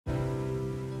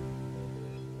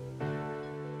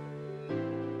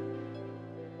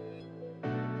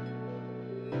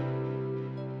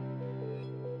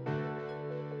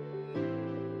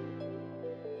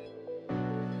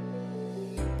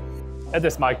It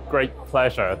is my great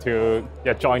pleasure to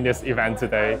join this event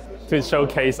today to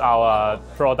showcase our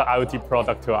IoT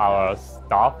product to our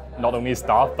staff, not only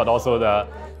staff, but also the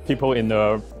people in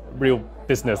the real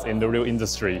business, in the real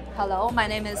industry. Hello, my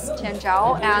name is Tian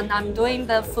Zhao, and I'm doing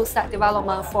the full stack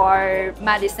development for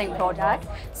medicine project.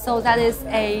 So that is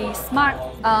a smart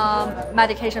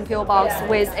medication pill box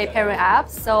with a parent app.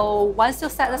 So once you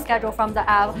set the schedule from the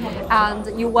app,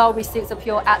 and you will receive the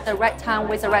pill at the right time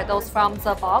with the right dose from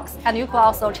the box. And you can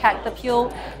also check the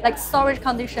pill like storage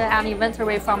condition and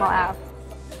inventory from our app.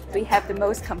 We have the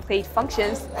most complete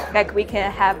functions, like we can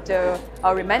have the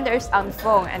reminders on the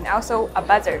phone and also a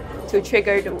buzzer to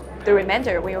trigger the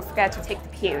reminder when you forget to take the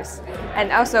pills.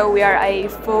 And also we are a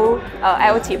full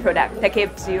IoT product that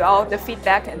gives you all the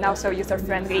feedback and also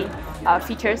user-friendly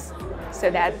features, so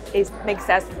that it makes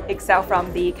us excel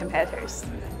from the competitors.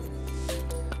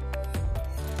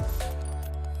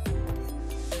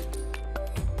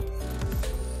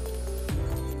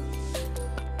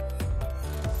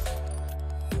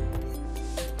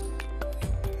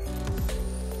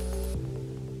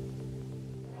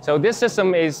 So this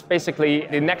system is basically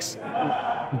the next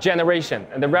generation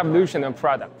and the revolution of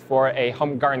product for a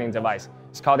home gardening device.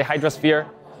 It's called the Hydrosphere.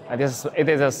 It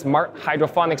is a smart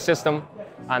hydroponic system,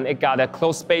 and it got a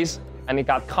closed space, and it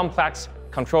got complex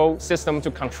control system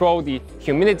to control the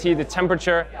humidity, the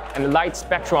temperature, and the light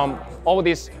spectrum, all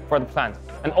this for the plant.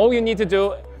 And all you need to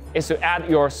do is to add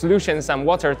your solutions and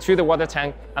water to the water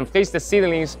tank and place the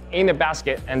seedlings in the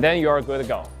basket, and then you're good to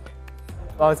go.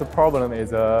 Well, the problem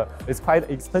is it's quite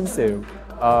expensive,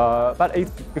 but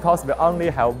it's because we only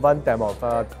have one demo.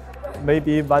 But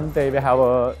maybe one day we have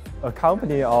a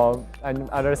company or and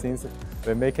other things,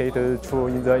 we make it true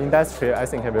in the industry. I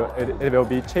think it will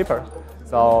be cheaper.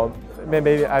 So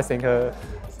maybe I think there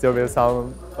will be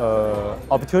some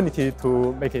opportunity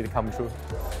to make it come true.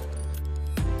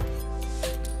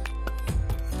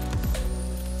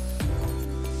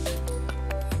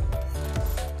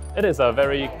 It is a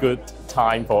very good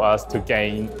time for us to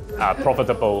gain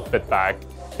profitable feedback,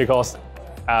 because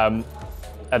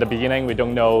at the beginning we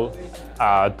don't know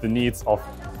the needs of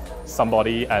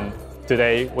somebody, and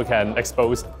today we can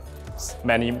expose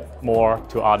many more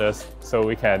to others, so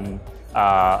we can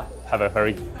have a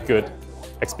very good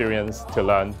experience to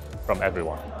learn from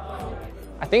everyone.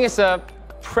 I think it's a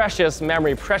precious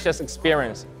memory, precious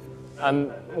experience.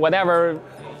 Whatever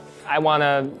I want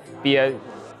to be a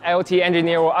IoT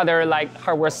engineer or other like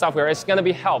hardware, software, it's going to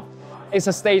be help. It's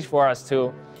a stage for us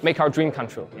to make our dream come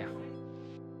true. Yeah.